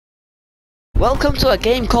Welcome to a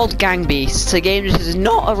game called Gang Beasts, a game that is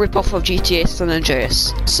not a rip-off of GTA San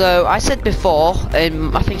Andreas. So, I said before, I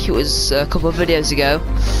think it was a couple of videos ago,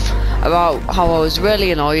 about how I was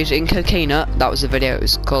really annoyed in Cocaina. That was the video it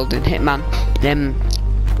was called in Hitman.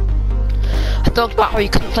 I talked about how you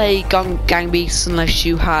couldn't play Gang Beasts unless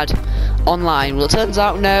you had online. Well, it turns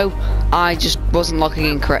out no, I just wasn't logging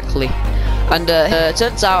in correctly. And it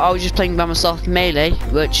turns out I was just playing by myself Melee,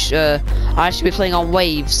 which I should be playing on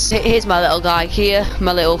Waves. Here's my little guy here,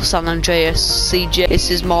 my little San Andreas CJ. This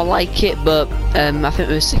is more like it, but I think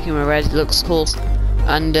we're sticking with red. It looks cool.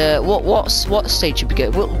 And what stage should we go?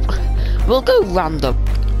 We'll go random.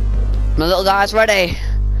 My little guy's ready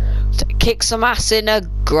to kick some ass in a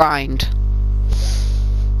grind.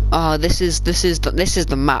 Oh, this is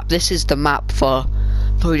the map. This is the map for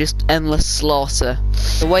just endless slaughter.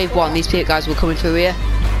 The wave one, these guys were coming through here.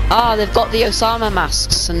 Ah, they've got the Osama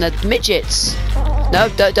masks and the midgets. No,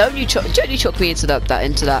 don't you chuck me into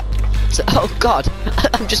that. So, oh God,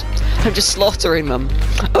 I'm just slaughtering them.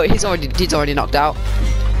 Oh, he's already knocked out.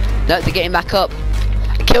 No, they're getting back up.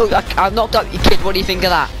 I've knocked out your kid. What do you think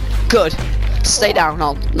of that? Good. Stay down.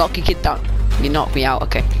 I'll knock your kid down. You knocked me out.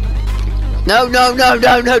 Okay. No,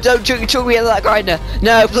 don't chuck me into that grinder.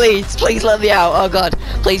 No, please let me out. Oh God,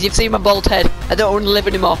 please, you've seen my bald head. I don't want to live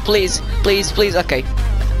anymore. Please, okay.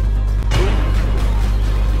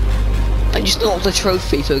 I just got the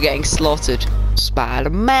trophy for getting slaughtered.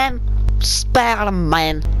 Spider-Man.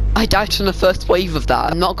 I died from the first wave of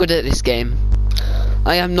that. I'm not good at this game.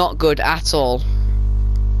 I am not good at all.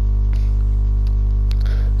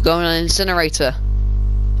 Going on an incinerator.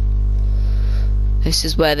 This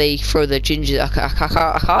is where they throw the ginger. I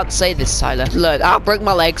can't say this, Tyler. Look, I'll break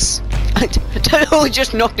my legs. I totally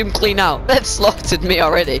just knocked him clean out. They've slaughtered me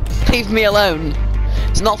already. Leave me alone.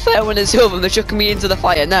 It's not fair when it's over. They're chucking me into the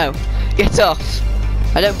fire. No, get off.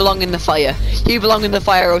 I don't belong in the fire. You belong in the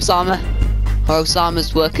fire, Osama. Or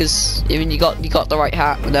Osama's workers. I mean, you got the right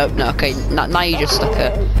hat. No, okay. Now you're just like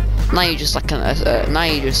a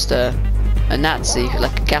Nazi,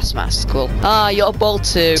 like a gas mask. Cool. Ah, you're bald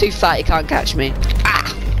too. Too fat, you can't catch me.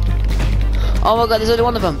 Ah! Oh my God, there's only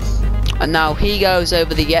one of them. And now he goes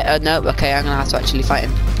over the no, okay, I'm gonna have to actually fight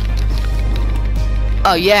him.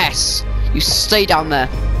 Oh yes! You stay down there.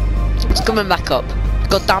 It's coming back up.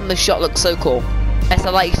 God damn, this shot looks so cool. Yes,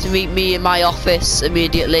 I'd like you to meet me in my office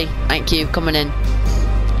immediately. Thank you, coming in.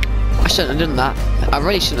 I shouldn't have done that. I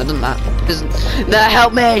really shouldn't have done that. No,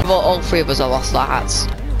 help me! Well, all three of us have lost our hats.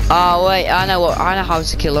 Oh wait, I know how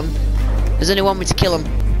to kill him. Does anyone want me to kill him?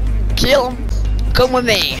 Kill him! Come with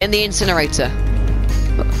me in the incinerator.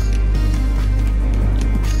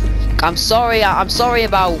 I'm sorry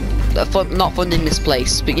about not funding this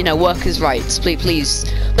place, but you know, workers' rights. Please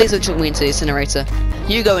don't chuck me into the incinerator.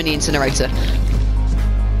 You go in the incinerator.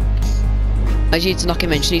 I need to knock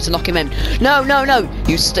him in. You need to knock him in. No.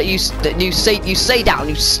 You stay down.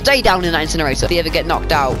 You stay down in that incinerator. If they ever get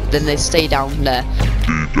knocked out, then they stay down there.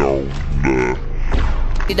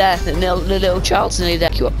 There, the little child's nearly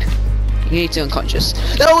there. You up. You need to unconscious.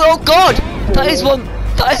 Oh God! That is one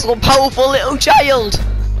powerful little child.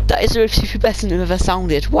 That is the best thing I've ever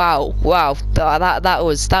sounded. Wow. That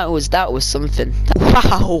was something.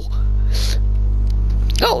 Wow.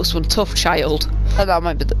 That was one tough child. That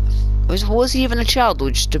might be was he even a child or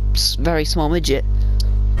just a very small midget?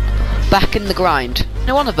 Back in the grind.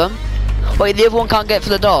 No, one of them. Wait, the other one can't get for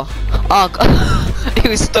the door. Oh God. He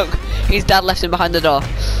was stuck. His dad left him behind the door.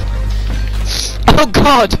 Oh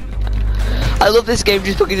God! I love this game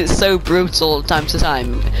just because it's so brutal time to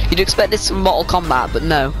time. You'd expect this from Mortal Kombat, but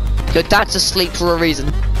no. Your dad's asleep for a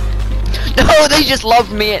reason. No, they just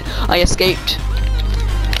lobbed me in. I escaped.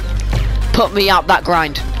 Put me out that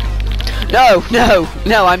grind. No,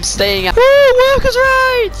 I'm staying out. Woo, workers'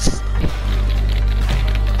 rights!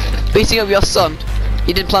 Beating up your son.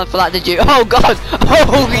 You didn't plan for that, did you? Oh God!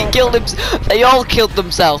 Oh, he killed him. They all killed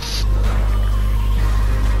themselves.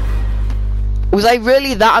 Was I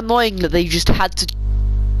really that annoying that they just had to?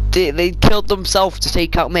 They killed themselves to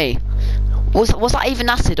take out me. Was that even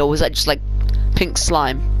acid or was that just like pink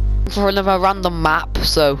slime? For another random map,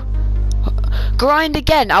 so grind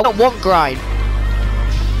again. I don't want grind.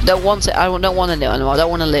 Don't want it. I don't want to live anymore. I don't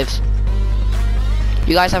want to live.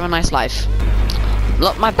 You guys have a nice life.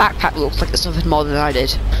 Look, my backpack looks like it's something more than I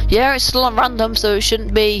did. Yeah, it's still on random, so it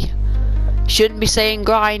shouldn't be saying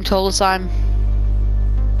grind all the time.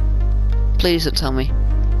 Please don't tell me.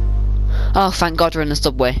 Oh, thank God we're in the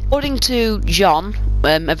subway. According to John,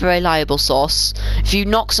 a very reliable source, if you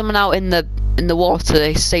knock someone out in the water,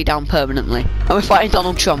 they stay down permanently. And we're fighting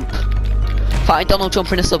Donald Trump. Fighting Donald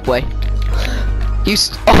Trump in a subway.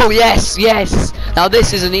 Oh yes, yes. Now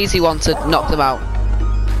this is an easy one to knock them out.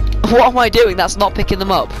 What am I doing? That's not picking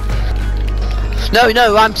them up. No,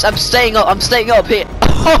 I'm staying up. I'm staying up here.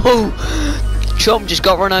 Oh, Trump just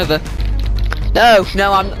got run over. No,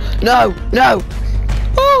 no.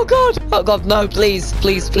 Oh God, no, please,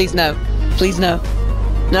 no, please, no,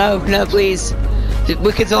 please.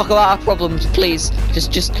 We can talk about our problems, please.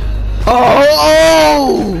 Just.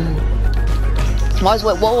 Oh!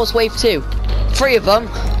 What was wave 2? 3 of them?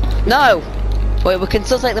 No. Wait, we can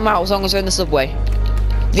still take them out as long as they're in the subway.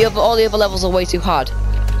 All the other levels are way too hard.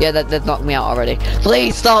 Yeah, they've knocked me out already.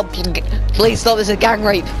 Please stop. Please stop. This is gang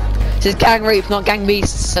rape. This is gang rape, not gang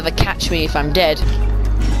beasts. Never catch me if I'm dead.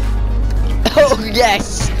 Oh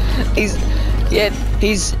yes. He's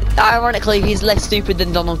ironically he's less stupid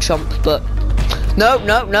than Donald Trump, but no,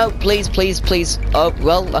 please. Oh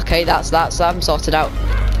well, okay, that's I'm sorted out.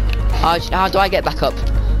 How do I get back up?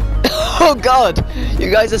 Oh God, you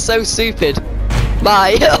guys are so stupid.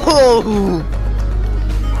 Bye. Oh.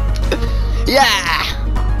 Yeah.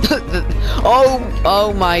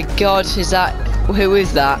 Oh my God, who is that?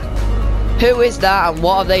 Who is that, and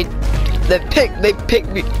what are they? They picked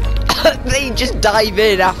me. They just dive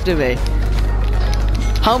in after me.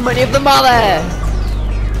 How many of them are there?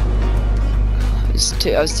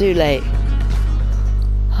 I was too late.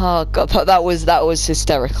 Oh God, that was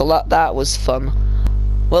hysterical. That was fun.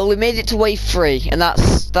 Well, we made it to wave 3, and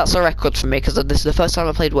that's a record for me because this is the first time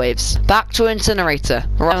I played waves. Back to incinerator.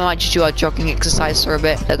 Right, I might just do our jogging exercise for a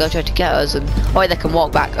bit. They're gonna try to get us, and oh, they can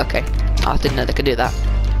walk back. Okay, I didn't know they could do that.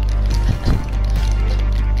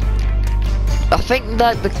 I think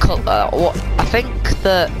that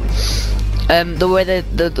the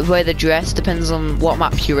way they dress depends on what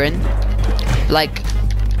map you're in. Like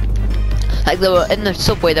they were in the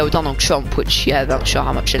subway. They were Donald Trump, which yeah, I'm not sure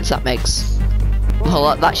how much sense that makes.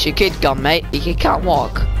 Well, that's your kid gone, mate. You can't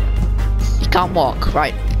walk. You can't walk.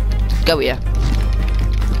 Right, go here.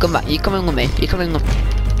 Come back. You're coming with me. You're coming with me.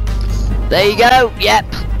 There you go. Yep.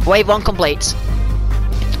 Wave 1 complete.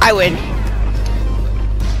 I win.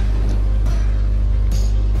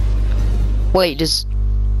 Wait,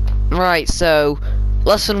 right, so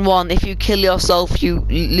lesson 1, if you kill yourself you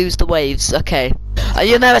lose the waves. Okay.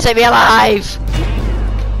 You'll never take me alive!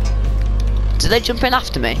 Did they jump in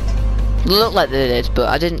after me? It looked like they did, but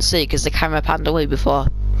I didn't see because the camera panned away before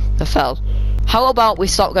I fell. How about we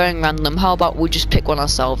stop going random? How about we just pick one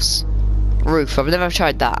ourselves? Roof, I've never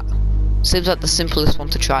tried that. Seems like the simplest one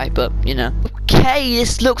to try, but you know. Okay,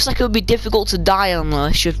 this looks like it would be difficult to die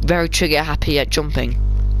unless you're very trigger happy at jumping.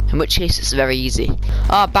 In which case it's very easy.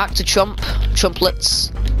 Back to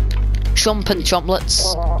Trumplets. Trump and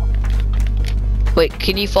Trumplets. Wait,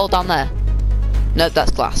 can you fall down there? No,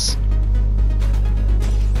 that's glass.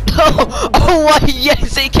 Oh,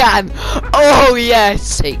 yes it can! Oh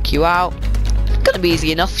yes! Take you out. Gonna be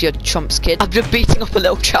easy enough, you're Trump's kid. I've been beating up a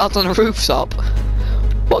little child on a rooftop.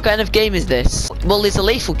 What kind of game is this? Well, he's a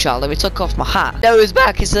lethal child and we took off my hat. No, he's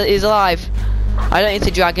back, he's alive. I don't need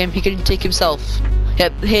to drag him, he can take himself.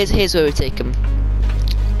 Yep, here's where we take him.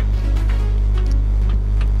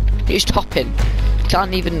 He just hop in.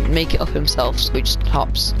 Can't even make it up himself, so he just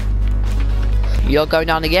hops. You're going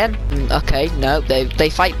down again? Okay, no, they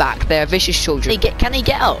fight back. They're vicious children. Can he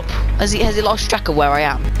get up? Has he lost track of where I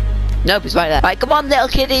am? Nope, he's right there. Right, come on, little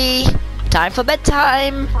kitty. Time for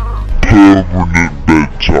bedtime. Permanent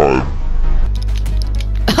bedtime.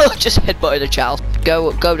 Oh, just headbutted a child.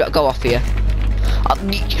 Go off here.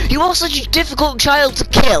 You are such a difficult child to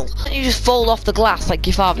kill. You just fall off the glass like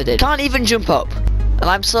your father did. Can't even jump up. And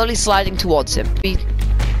I'm slowly sliding towards him.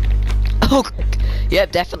 Oh,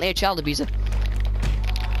 yep, definitely a child abuser.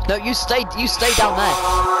 No, you stay down there.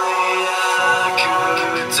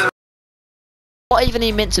 What even are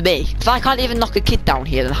you meant to be? If I can't even knock a kid down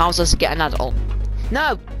here, then how's us get an adult?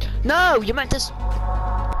 No, you're meant to.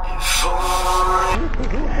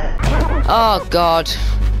 Oh God.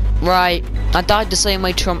 Right, I died the same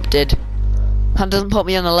way Trump did. That doesn't put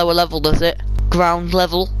me on a lower level, does it? Ground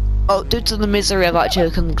level. Oh, due to the misery of that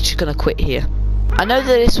joke, I'm just gonna quit here. I know that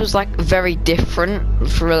this was like very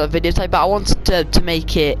different for a video type, but I wanted to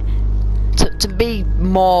make it to be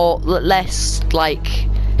less like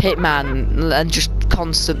Hitman and just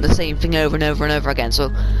constant the same thing over and over and over again.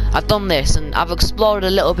 So I've done this and I've explored a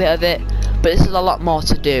little bit of it, but this is a lot more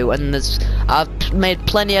to do, and I've made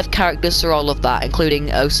plenty of characters for all of that, including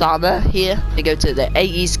Osama here. You go to the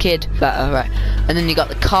 80s kid, right, and then you got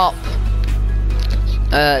the cop.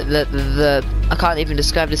 I can't even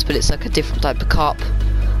describe this, but it's like a different type of cop.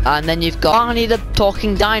 And then you've got Barney the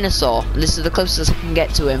talking dinosaur. This is the closest I can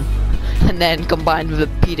get to him. And then combined with a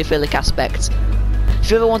paedophilic aspect. If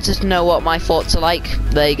you ever wanted to know what my thoughts are like,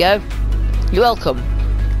 there you go. You're welcome.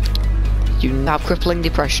 You have crippling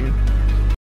depression.